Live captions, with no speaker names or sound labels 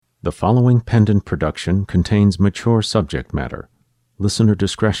The following pendant production contains mature subject matter. Listener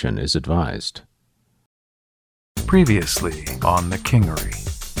discretion is advised. Previously on the Kingery.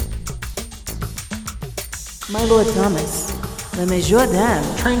 My Lord Thomas, the Major Dame,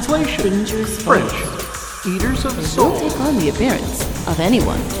 Translation: dangerous French. foes. Eaters of They soul. will take on the appearance of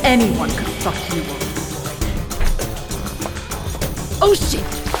anyone. Anyone could fuck you up. Oh shit!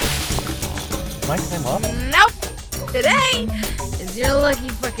 My time off? Nope! Today is your lucky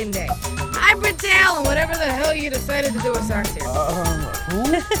fucking day. Hybrid tail and whatever the hell you decided to do with socks here. Who?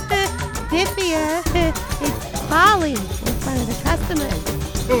 Diffia, it's Polly in front of the customers.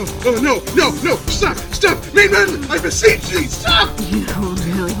 No, stop, main man, I beseech thee, stop! You don't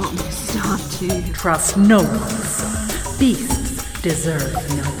really want me to stop, do you? Trust no one. Beasts deserve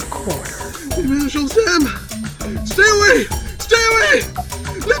no quarter. Main man, Dame, stay away!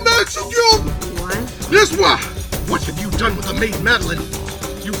 Let me execute you! What? Yes, what? What have you done with the maid Madeline?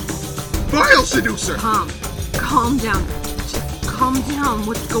 You vile seducer! Calm down. Just calm down.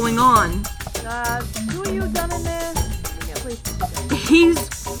 What's going on? Who are you done in there? He's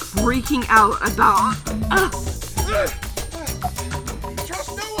freaking out about...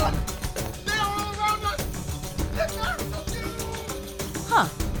 Trust no one! They are all around us! Huh.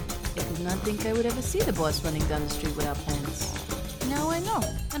 I did not think I would ever see the boss running down the street without pants. Now I know,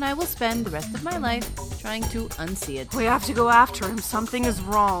 and I will spend the rest of my life trying to unsee it. We have to go after him. Something is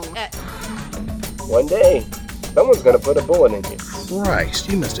wrong. One day, someone's gonna put a bullet in you. Christ,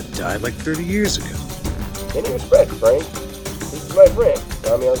 you must have died like 30 years ago. Many respects, Frank. This is my friend,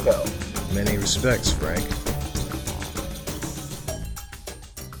 Tommy Arkell. Many respects, Frank.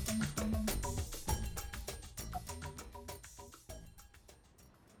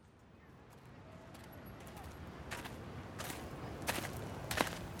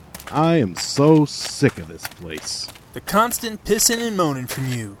 I am so sick of this place. The constant pissing and moaning from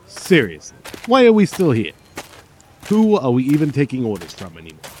you. Seriously, why are we still here? Who are we even taking orders from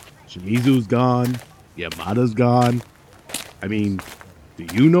anymore? Shimizu's gone, Yamada's gone. I mean, do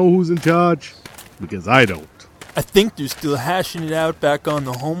you know who's in charge? Because I don't. I think they're still hashing it out back on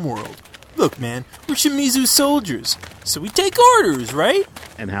the homeworld. Look, man, we're Shimizu soldiers, so we take orders, right?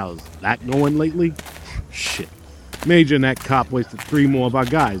 And how's that going lately? Shit. Major and that cop wasted 3 more of our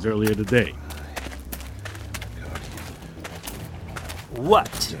guys earlier today.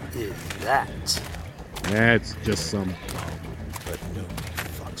 What is that? That's just some... But nobody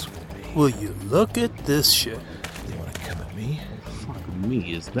fucks with me. Will you look at this shit? They want to come at me? Fuck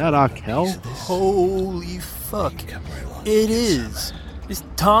me, is that Arkell? Holy fuck. Come right along. It is. It's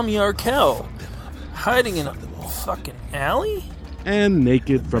Tommy Arkell. Hiding in a fucking alley? And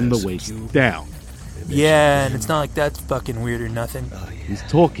naked from the waist down. Yeah, and it's not like that's fucking weird or nothing. He's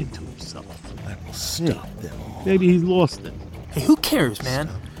talking to himself. I will stop them all. Maybe he's lost it. Hey, who cares, man?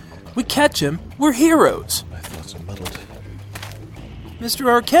 We catch him, we're heroes. My thoughts are muddled. Mr.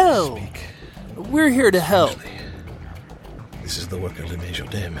 Arkell, Speak. we're here to help. This is the work of the Major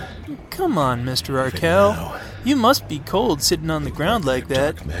Dame. Come on, Mr. Arkell. You must be cold sitting on the ground like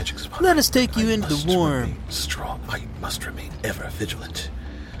that. Dark magic's upon Let me. us take you I into the must warm. remain strong. I must remain ever vigilant.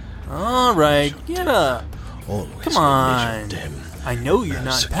 All right, get up. Always Come the on. Major Dame. I know you're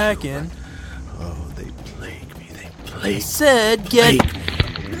not Secure. packing. Oh, they plague me. They I plague me. said get...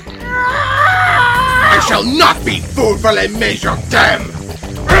 I shall not be food for the Major Dame!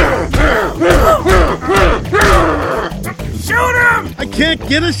 Shoot him! I can't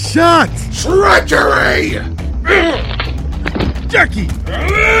get a shot! Treachery! Jackie!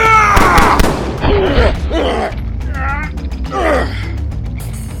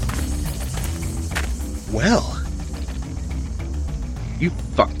 Well, you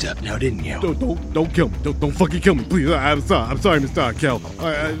fucked up now, didn't you? Don't kill me. Don't fucking kill me, please. I'm sorry, Mr. Arkell.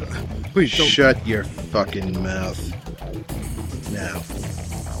 Please don't. Shut your fucking mouth. Now,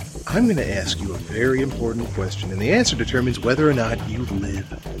 I'm going to ask you a very important question, and the answer determines whether or not you live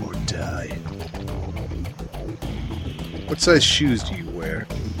or die. What size shoes do you wear?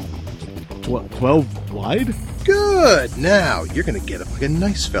 12 wide? Good! Now, you're going to get up like a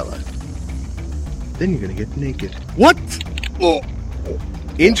nice fella. Then you're going to get naked. What? Oh.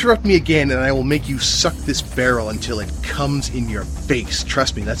 Interrupt me again, and I will make you suck this barrel until it comes in your face.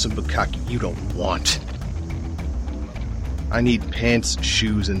 Trust me, that's some bukkake you don't want. I need pants,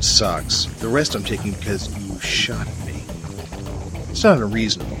 shoes, and socks. The rest I'm taking because you shot me. It's not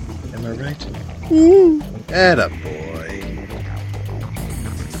unreasonable, am I right? Atta boy.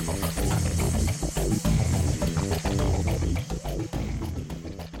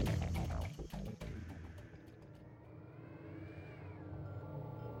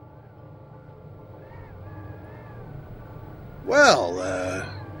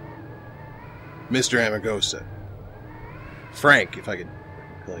 Mr. Amagosa. Frank, if I could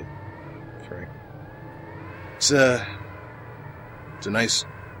call you Frank. It's a nice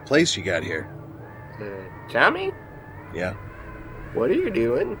place you got here. Tommy? Yeah, What are you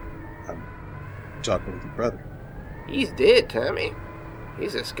doing? I'm talking with your brother. He's dead, Tommy.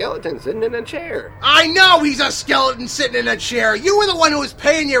 He's a skeleton sitting in a chair. I know he's a skeleton sitting in a chair. You were the one who was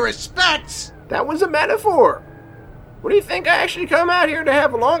paying your respects. That was a metaphor. What do you think, I actually come out here to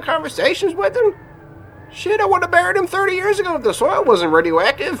have long conversations with him? Shit, I would have buried him 30 years ago if the soil wasn't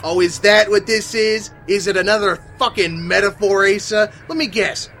radioactive. Oh, is that what this is? Is it another fucking metaphor, Asa? Let me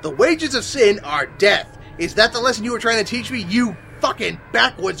guess. The wages of sin are death. Is that the lesson you were trying to teach me, you fucking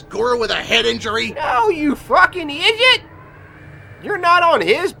backwoods guru with a head injury? No, you fucking idiot! You're not on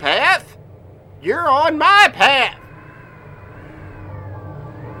his path. You're on my path.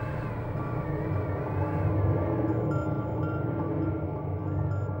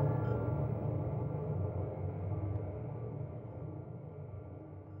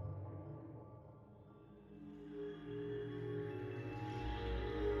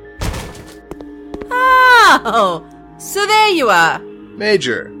 Oh, so there you are.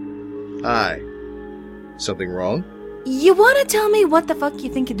 Major. Hi. Something wrong? You want to tell me what the fuck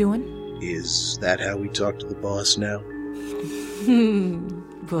you think you're doing? Is that how we talk to the boss now?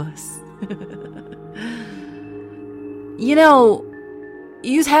 Boss. You know,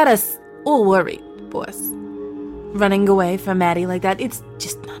 you've had us all worried, boss. Running away from Maddie like that, it's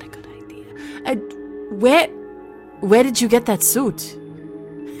just not a good idea. Where did you get that suit?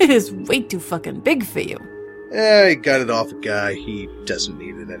 It is way too fucking big for you. I got it off a guy. He doesn't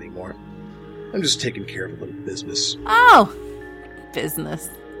need it anymore. I'm just taking care of a little business. Oh, business.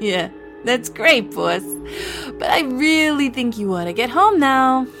 Yeah, that's great, boss. But I really think you ought to get home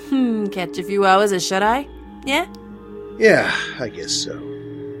now. Catch a few hours of shut-eye? Yeah? Yeah, I guess so.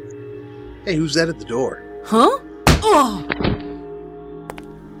 Hey, who's that at the door? Huh? Oh!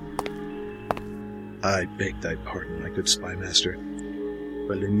 I beg thy pardon, my good spy master.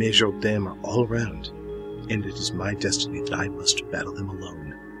 But les major dames are all around, and it is my destiny that I must battle them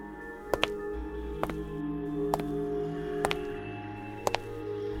alone.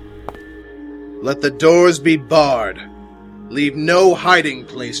 Let the doors be barred. Leave no hiding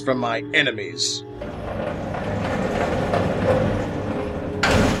place from my enemies.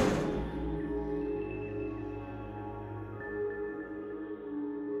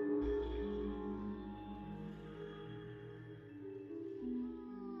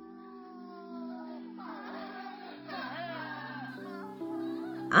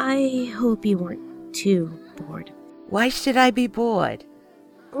 I hope you weren't too bored. Why should I be bored?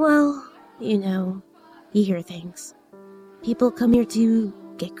 Well, you know, you hear things. People come here to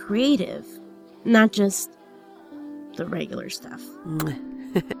get creative, not just the regular stuff.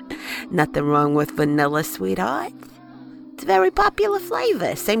 Nothing wrong with vanilla, sweetheart. It's a very popular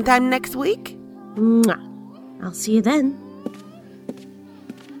flavor. Same time next week? Mwah. I'll see you then.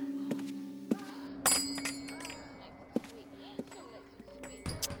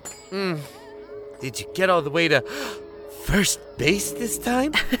 Did you get all the way to first base this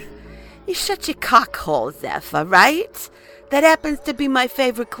time? You shut your cockhole, Zephyr, right? That happens to be my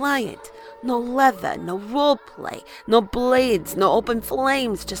favorite client. No leather, no roleplay, no blades, no open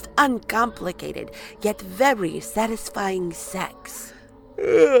flames, just uncomplicated, yet very satisfying sex.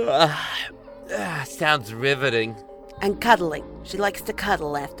 Sounds riveting. And cuddling. She likes to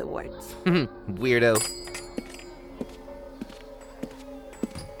cuddle afterwards. Weirdo.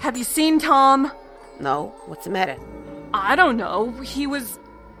 Have you seen Tom? No, what's the matter? I don't know.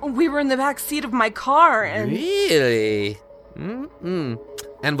 We were in the back seat of my car and... Really?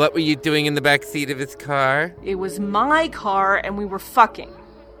 And what were you doing in the back seat of his car? It was my car and we were fucking.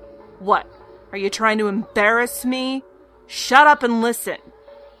 What? Are you trying to embarrass me? Shut up and listen.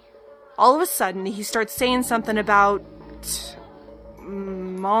 All of a sudden, he starts saying something about...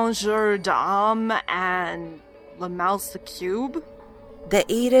 Manger d'âme and La Mouse the Cube? The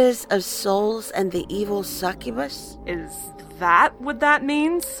Eaters of Souls and the Evil Succubus? Is that what that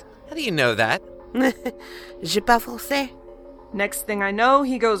means? How do you know that? Je parle français. Next thing I know,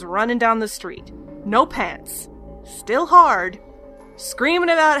 he goes running down the street. No pants. Still hard. Screaming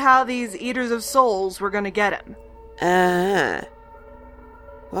about how these Eaters of Souls were gonna get him.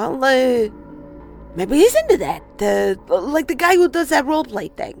 Well, maybe he's into that. Like the guy who does that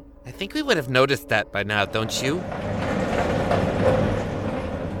roleplay thing. I think we would have noticed that by now, don't you?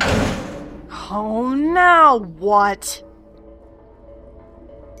 Oh, now what?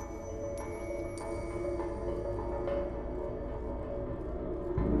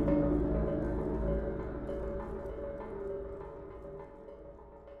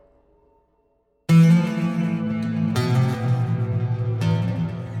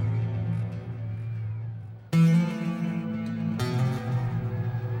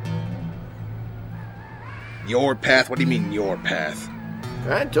 Your path? What do you mean, your path?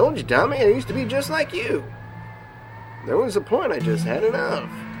 I told you, Tommy, I used to be just like you. There was a point I just had enough.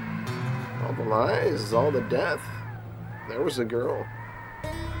 All the lies, all the death. There was a girl.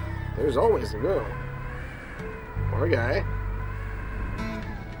 There's always a girl. Or a guy.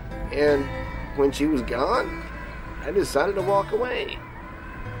 And when she was gone, I decided to walk away.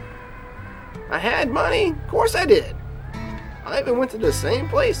 I had money. Of course I did. I even went to the same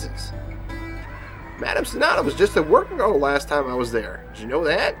places. Madame Sonata was just a working girl last time I was there. Did you know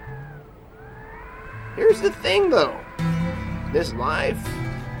that? Here's the thing, though. This life,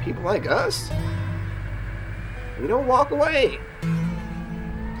 people like us, we don't walk away.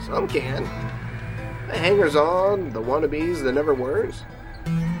 Some can. The hangers-on, the wannabes, the never-weres.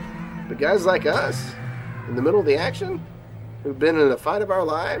 But guys like us, in the middle of the action, who've been in the fight of our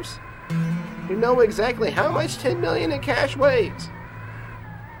lives, who know exactly how much 10 million in cash weighs.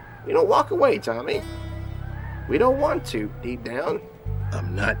 We don't walk away, Tommy. We don't want to, deep down.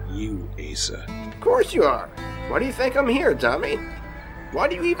 I'm not you, Asa. Of course you are. Why do you think I'm here, Tommy? Why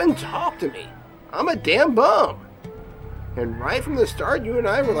do you even talk to me? I'm a damn bum. And right from the start, you and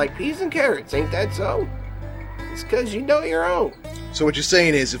I were like peas and carrots, ain't that so? It's because you know your own. So what you're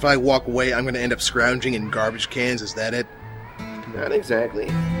saying is, if I walk away, I'm going to end up scrounging in garbage cans, is that it? Not exactly.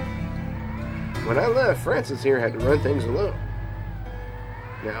 When I left, Francis here had to run things alone.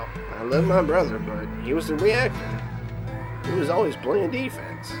 Now, I love my brother, but he was the reactor. He was always playing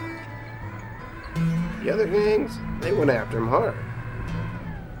defense. The other gangs, they went after him hard.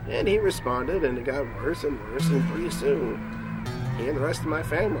 And he responded, and it got worse and worse, and pretty soon, he and the rest of my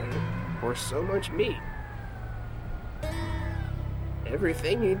family were so much meat.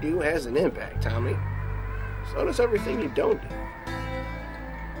 Everything you do has an impact, Tommy. So does everything you don't do.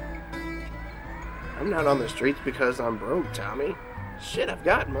 I'm not on the streets because I'm broke, Tommy. Shit, I've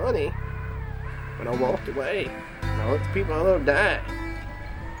got money. But I walked away. And I let the people I love die.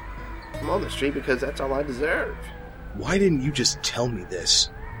 I'm on the street because that's all I deserve. Why didn't you just tell me this?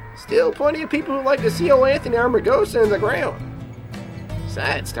 Still plenty of people who like to see old Anthony Armagosa in the ground.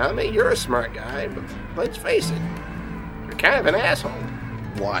 Besides, Tommy, you're a smart guy, but let's face it, you're kind of an asshole.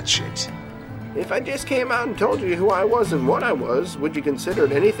 Watch it. If I just came out and told you who I was and what I was, would you consider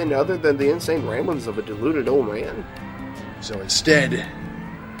it anything other than the insane ramblings of a deluded old man? So instead,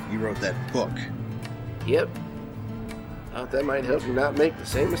 you wrote that book. Yep. Thought that might help you not make the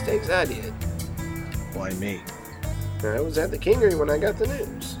same mistakes I did. Why me? I was at the Kingery when I got the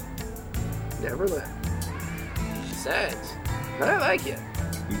news. Never left. Besides, I like you.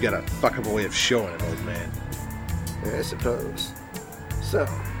 You got a fuck of a way of showing it, old man. I suppose. So,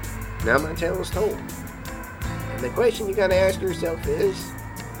 now my tale is told. And the question you gotta ask yourself is,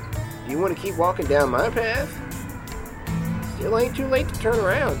 do you want to keep walking down my path? Still ain't too late to turn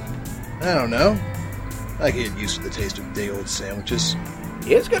around. I don't know. I get used to the taste of day-old sandwiches.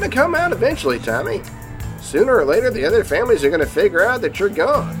 It's gonna come out eventually, Tommy. Sooner or later, the other families are gonna figure out that you're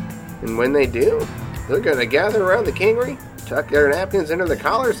gone. And when they do, they're gonna gather around the Kingery, tuck their napkins into their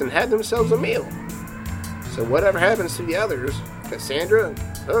collars, and have themselves a meal. So whatever happens to the others, Cassandra,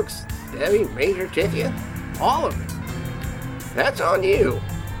 Hooks, Debbie, Major, Tithia, all of it, that's on you.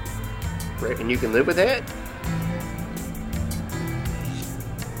 Reckon you can live with that?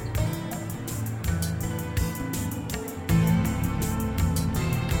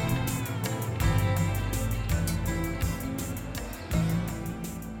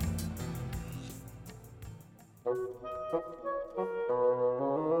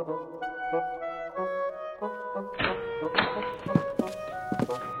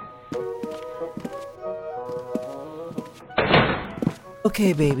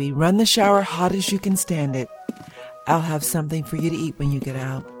 Okay, baby, run the shower hot as you can stand it. I'll have something for you to eat when you get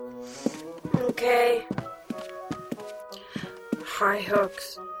out. Okay. Hi,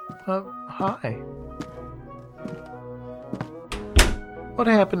 Hooks. Hi. What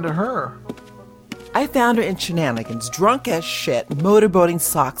happened to her? I found her in shenanigans, drunk as shit, motorboating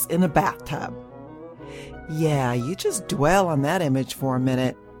socks in a bathtub. Yeah, you just dwell on that image for a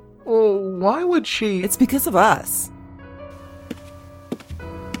minute. Well, why would she... It's because of us.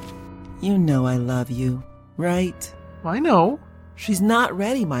 You know I love you, right? I know. She's not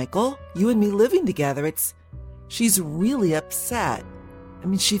ready, Michael. You and me living together, she's really upset. I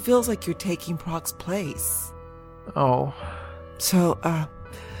mean, she feels like you're taking Proc's place. Oh. So,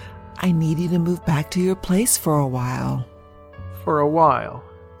 I need you to move back to your place for a while. For a while?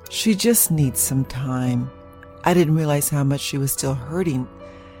 She just needs some time. I didn't realize how much she was still hurting.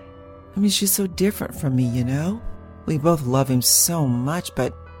 I mean, she's so different from me, you know? We both love him so much,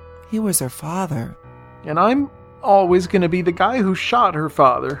 but he was her father. And I'm always going to be the guy who shot her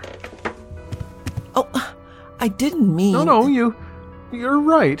father. Oh, I didn't mean... No, you're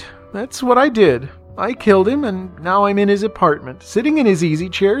right. That's what I did. I killed him, and now I'm in his apartment, sitting in his easy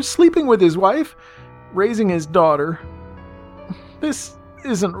chair, sleeping with his wife, raising his daughter. This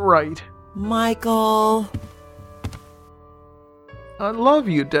isn't right. Michael... I love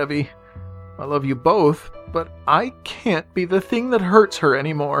you, Debbie. I love you both, but I can't be the thing that hurts her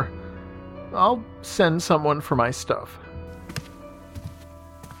anymore. I'll send someone for my stuff.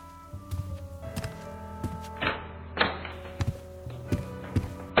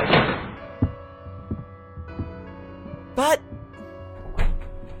 But...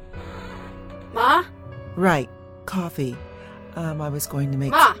 Ma? Right. Coffee. I was going to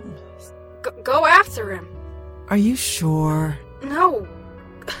make... Ma! Go after him. Are you sure? No.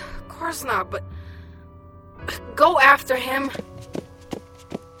 Of course not, but... Go after him.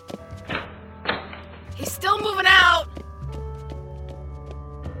 He's still moving out.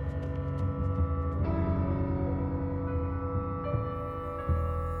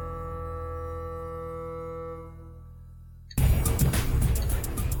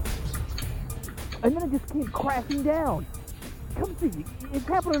 And then it just keeps crashing down. Come see, it's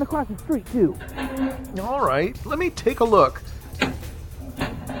happening across the street, too. All right, let me take a look.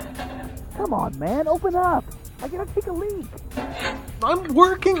 Come on, man, open up. I gotta take a leak. I'm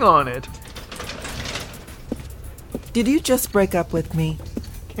working on it. Did you just break up with me?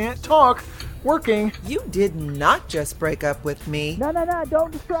 Can't talk. Working. You did not just break up with me. No,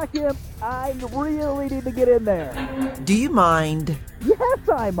 don't distract him. I really need to get in there. Do you mind? Yes,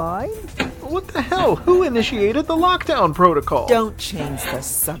 I mind. What the hell? Who initiated the lockdown protocol? Don't change the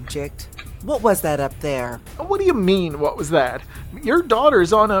subject. What was that up there? What do you mean, what was that? Your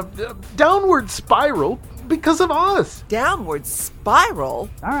daughter's on a downward spiral because of us. Downward spiral?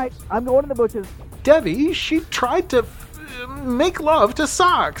 All right, I'm going in the bushes. Debbie, she tried to make love to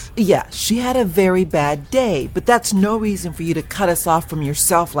Socks. Yeah, she had a very bad day, but that's no reason for you to cut us off from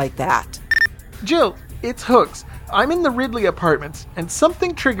yourself like that. Jill, it's Hooks. I'm in the Ridley apartments, and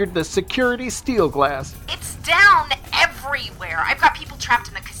something triggered the security steel glass. It's down everywhere. I've got people trapped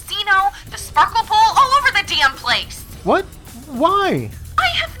in the casino, the sparkle pool, all over the damn place. What? Why? I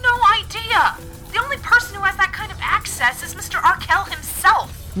have no idea. The only person who has that kind of access is Mr. Arkell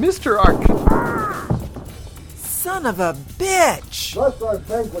himself. Mr. Arkell? Son of a bitch! Thus are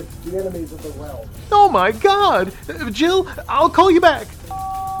vanquished the enemies of the realm. Oh my god! Jill, I'll call you back.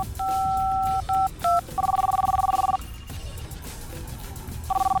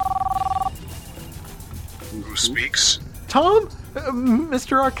 Who speaks? Tom?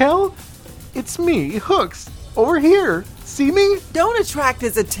 Mr. Arkell? It's me, Hooks. Over here. See me? Don't attract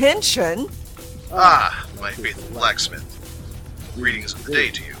his attention. Ah, my faithful blacksmith. Greetings of the day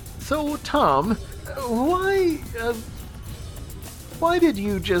to you. So, Tom, why did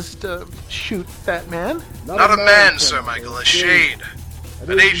you just shoot that man? Not a man, Sir Michael, a shade.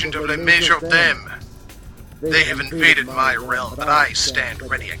 An agent of Le Major Them. They have invaded my realm, but I stand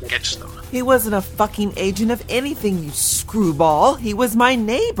ready against them. He wasn't a fucking agent of anything, you screwball. He was my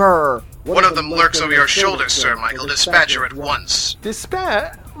neighbor. One of them lurks over your shoulders, Sir Michael. Dispatch her at once.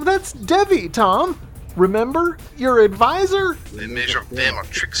 Dispatch? That's Debbie, Tom. Remember? Your advisor? Le Major Them are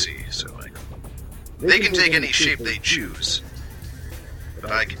tricksy, Sir Michael. They can take any shape they choose.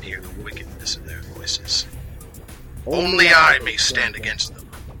 But I can hear the wickedness in their voices. Only I may stand against them.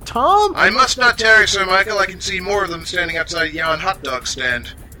 Tom? I must not tarry, Sir Michael. I can see more of them standing outside yon hot dog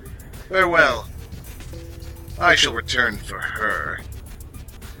stand. Farewell. I shall return for her.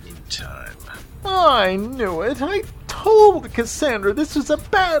 In time. I knew it. I told Cassandra this was a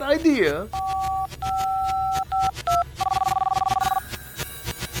bad idea.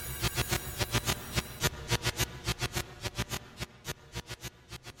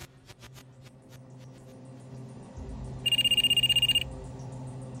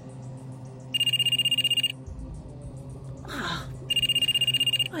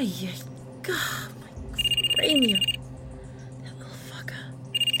 God, Rainier. That little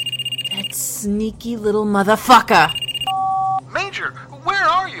fucker. That sneaky little motherfucker. Major, where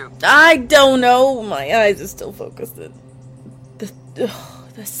are you? I don't know. My eyes are still focused. The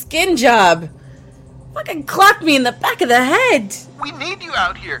skin job. Fucking clocked me in the back of the head. We need you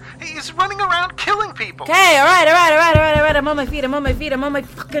out here. He's running around killing people. Okay, all right. I'm on my feet. I'm on my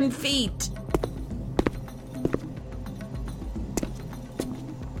fucking feet.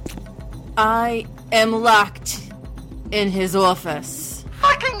 I am locked in his office.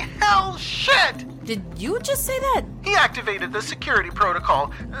 Fucking hell, shit! Did you just say that? He activated the security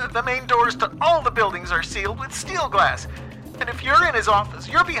protocol. The main doors to all the buildings are sealed with steel glass. And if you're in his office,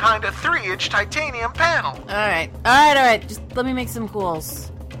 you're behind a 3-inch titanium panel. All right. Just let me make some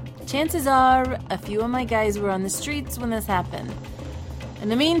calls. Chances are a few of my guys were on the streets when this happened. In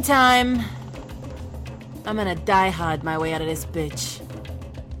the meantime, I'm gonna die hard my way out of this bitch.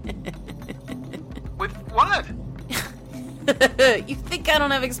 With what? You think I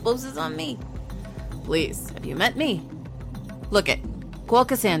don't have explosives on me? Please, have you met me? Look it. Call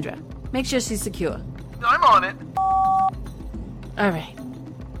Cassandra. Make sure she's secure. I'm on it. Alright.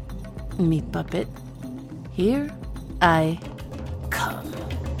 Meat puppet. Here I come.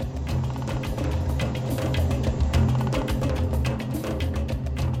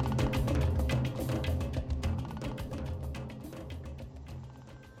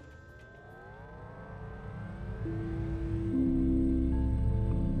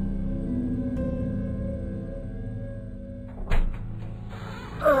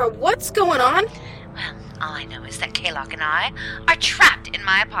 What's going on? Well, all I know is that Kaylock and I are trapped in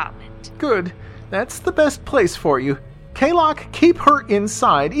my apartment. Good. That's the best place for you. Kaylock, keep her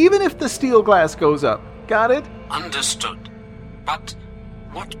inside, even if the steel glass goes up. Got it? Understood. But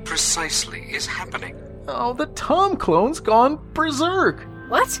what precisely is happening? Oh, the Tom clone's gone berserk.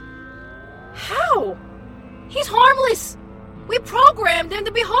 What? How? He's harmless. We programmed him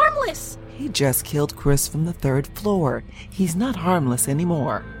to be harmless. He just killed Chris from the 3rd floor. He's not harmless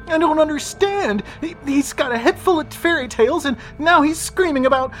anymore. I don't understand. He's got a head full of fairy tales, and now he's screaming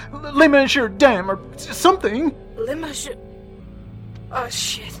about Le Monsieur Dame or something. Le Monsieur... Oh,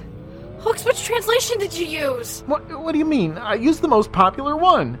 shit. Hooks, which translation did you use? What do you mean? I used the most popular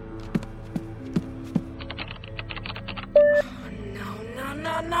one.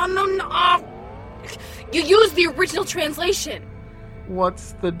 No. Oh. You used the original translation.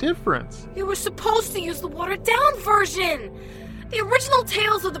 What's the difference? You were supposed to use the watered-down version. The original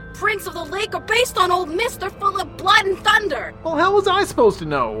tales of the Prince of the Lake are based on old myths. They're full of blood and thunder. Well, how was I supposed to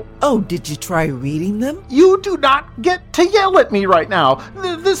know? Oh, did you try reading them? You do not get to yell at me right now.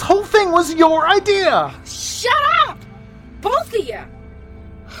 This whole thing was your idea. Shut up! Both of you.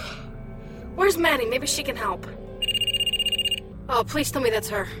 Where's Maddie? Maybe she can help. Oh, please tell me that's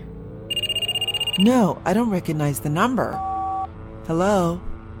her. No, I don't recognize the number. Hello?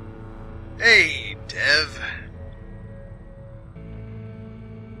 Hey, Dev.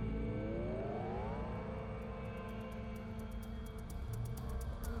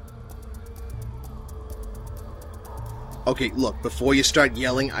 Okay, look, before you start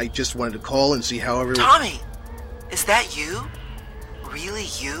yelling, I just wanted to call and see how everyone... Tommy! Is that you? Really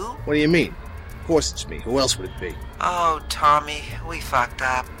you? What do you mean? Of course it's me. Who else would it be? Oh, Tommy, we fucked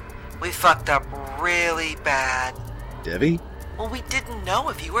up. We fucked up really bad. Debbie? Well, we didn't know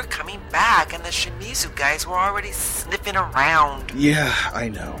if you were coming back, and the Shimizu guys were already sniffing around. Yeah, I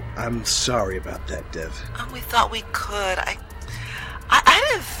know. I'm sorry about that, Dev. Oh, we thought we could. I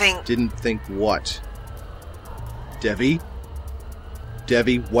didn't think... Didn't think what? Debbie?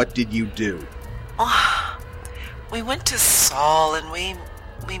 Debbie, what did you do? Oh, we went to Saul, and we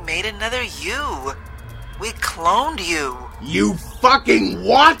made another you. We cloned you. You fucking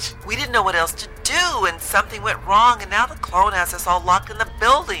what? We didn't know what else to do, and something went wrong, and now the clone has us all locked in the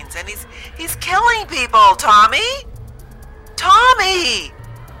buildings, and he's killing people, Tommy! Tommy!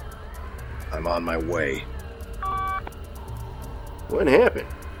 I'm on my way. What happened?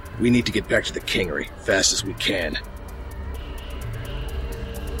 We need to get back to the Kingery, fast as we can.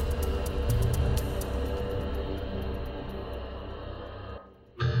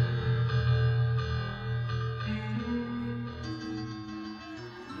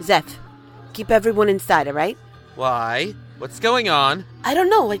 Zeph, keep everyone inside, all right? Why? What's going on? I don't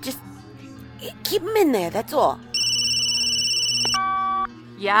know. Keep them in there, that's all.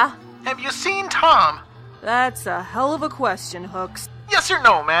 Yeah? Have you seen Tom? That's a hell of a question, Hooks. Yes or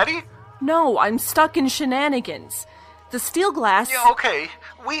no, Maddie? No, I'm stuck in shenanigans. The steel glass... Yeah, okay.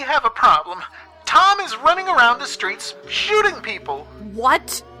 We have a problem. Tom is running around the streets shooting people.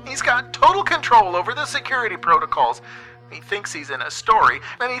 What? He's got total control over the security protocols. He thinks he's in a story,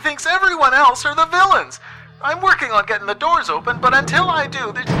 and he thinks everyone else are the villains. I'm working on getting the doors open, but until I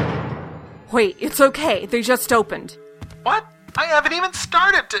do, Wait, it's okay. They just opened. What? I haven't even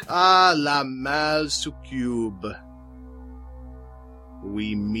started to... Ah, la mal succube.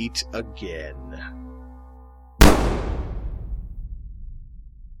 We meet again.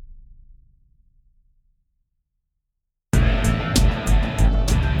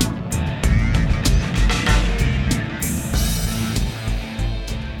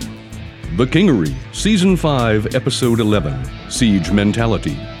 The Kingery, Season 5, Episode 11, Siege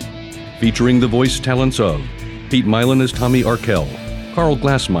Mentality. Featuring the voice talents of Pete Milan as Tommy Arkell, Carl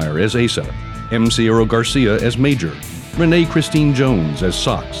Glassmeyer as Asa, M. Sierra Garcia as Major, Renee Christine Jones as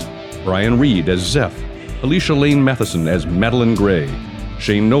Sox, Brian Reed as Zeph, Alicia Lane Matheson as Madeline Gray,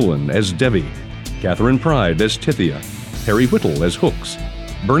 Shane Nolan as Devi, Catherine Pride as Tithia, Harry Whittle as Hooks,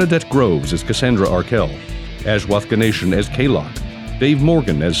 Bernadette Groves as Cassandra Arkell, Ashwath Ganeshan as Kalok, Dave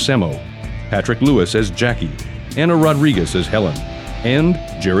Morgan as Samo, Patrick Lewis as Jackie, Anna Rodriguez as Helen, and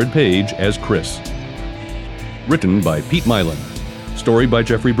Jared Page as Chris. Written by Pete Mylan. Story by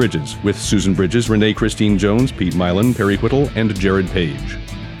Jeffrey Bridges, with Susan Bridges, Renee Christine Jones, Pete Mylan, Perry Whittle, and Jared Page.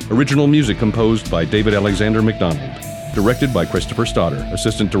 Original music composed by David Alexander McDonald. Directed by Christopher Stoddard.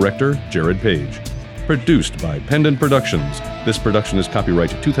 Assistant Director, Jared Page. Produced by Pendant Productions. This production is copyright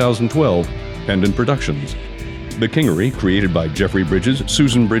 2012, Pendant Productions. The Kingery, created by Jeffrey Bridges,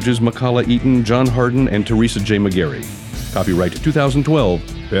 Susan Bridges, Makala Eaton, John Harden, and Teresa J. McGarry. Copyright 2012,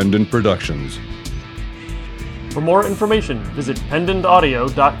 Pendant Productions. For more information, visit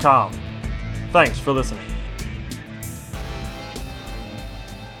pendantaudio.com. Thanks for listening.